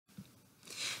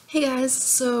Hey guys,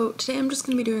 so today I'm just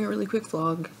going to be doing a really quick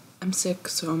vlog. I'm sick,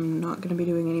 so I'm not going to be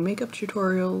doing any makeup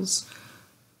tutorials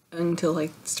until I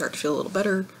start to feel a little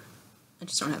better. I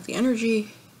just don't have the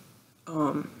energy.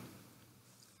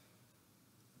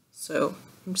 So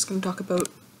I'm just going to talk about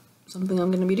something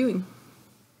I'm going to be doing.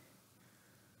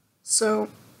 So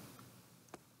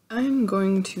I'm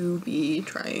going to be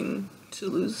trying to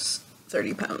lose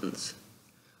 30 pounds.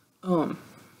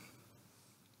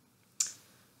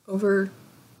 Over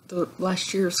the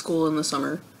last year of school in the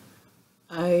summer,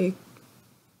 I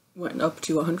went up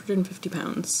to 150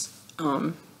 pounds.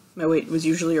 My weight was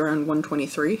usually around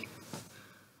 123,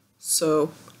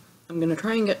 so I'm gonna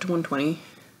try and get to 120.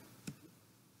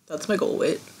 That's my goal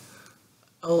weight.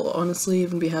 I'll honestly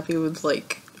even be happy with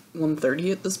like 130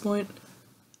 at this point.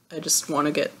 I just want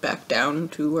to get back down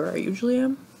to where I usually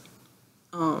am.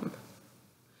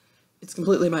 It's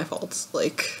completely my fault.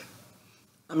 Like,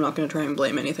 I'm not gonna try and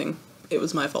blame anything. It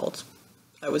was my fault.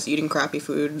 I was eating crappy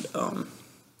food, I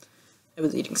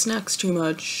was eating snacks too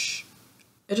much.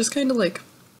 I just kind of like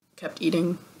kept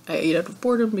eating. I ate out of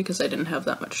boredom because I didn't have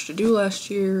that much to do last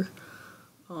year.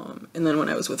 And then when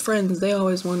I was with friends, they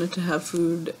always wanted to have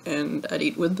food and I'd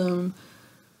eat with them.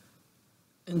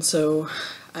 And so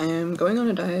I am going on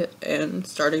a diet and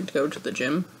starting to go to the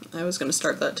gym. I was going to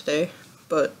start that today,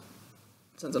 but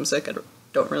since I'm sick, I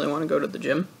don't really want to go to the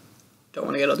gym. Don't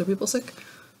want to get other people sick.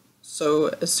 So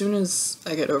as soon as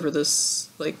I get over this,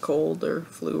 like, cold or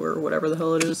flu or whatever the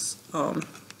hell it is, I'm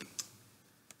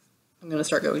gonna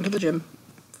start going to the gym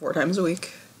 4 times a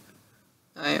week.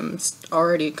 I am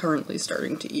already currently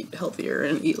starting to eat healthier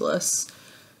and eat less.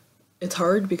 It's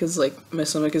hard because, like, my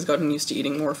stomach has gotten used to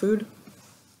eating more food.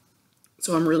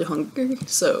 So I'm really hungry,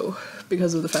 so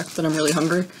because of the fact that I'm really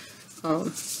hungry,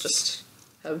 just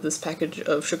have this package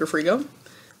of sugar-free gum.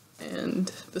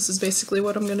 And this is basically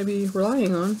what I'm going to be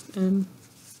relying on and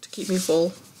to keep me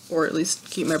full, or at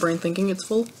least keep my brain thinking it's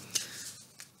full,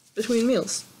 between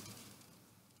meals.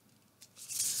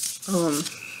 I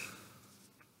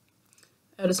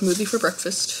had a smoothie for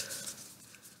breakfast.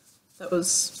 That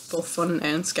was both fun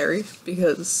and scary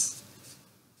because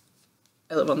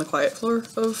I live on the quiet floor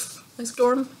of my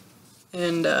dorm,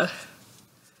 and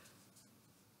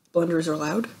blenders are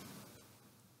loud.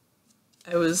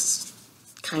 I was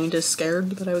kind of scared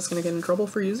that I was going to get in trouble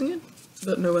for using it,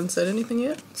 but no one said anything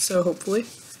yet, so hopefully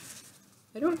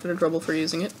I don't get in trouble for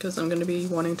using it, because I'm going to be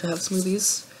wanting to have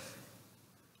smoothies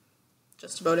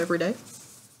just about every day.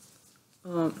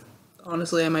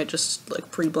 Honestly, I might just like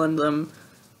pre-blend them,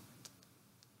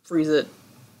 freeze it,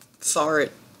 thaw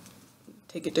it,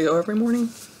 take it to go every morning.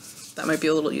 That might be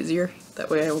a little easier. That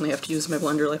way I only have to use my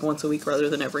blender like once a week rather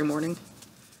than every morning.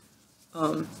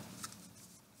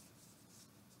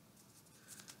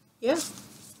 Yeah,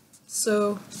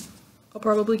 so I'll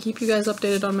probably keep you guys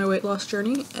updated on my weight loss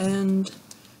journey, and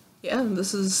yeah,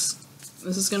 this is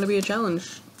gonna be a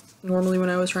challenge. Normally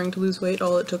when I was trying to lose weight,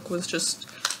 all it took was just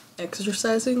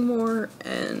exercising more,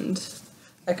 and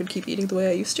I could keep eating the way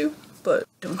I used to, but I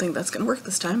don't think that's gonna work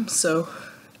this time, so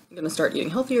I'm gonna start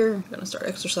eating healthier, I'm gonna start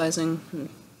exercising, and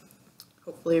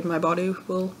hopefully my body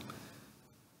will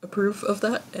approve of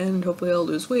that, and hopefully I'll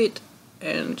lose weight,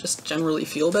 and just generally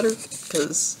feel better,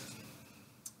 because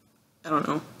I don't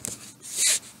know.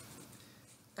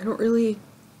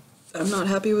 I'm not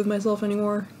happy with myself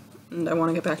anymore, and I want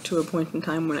to get back to a point in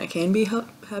time when I can be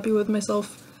happy with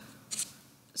myself.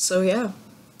 So yeah,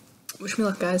 wish me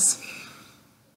luck, guys.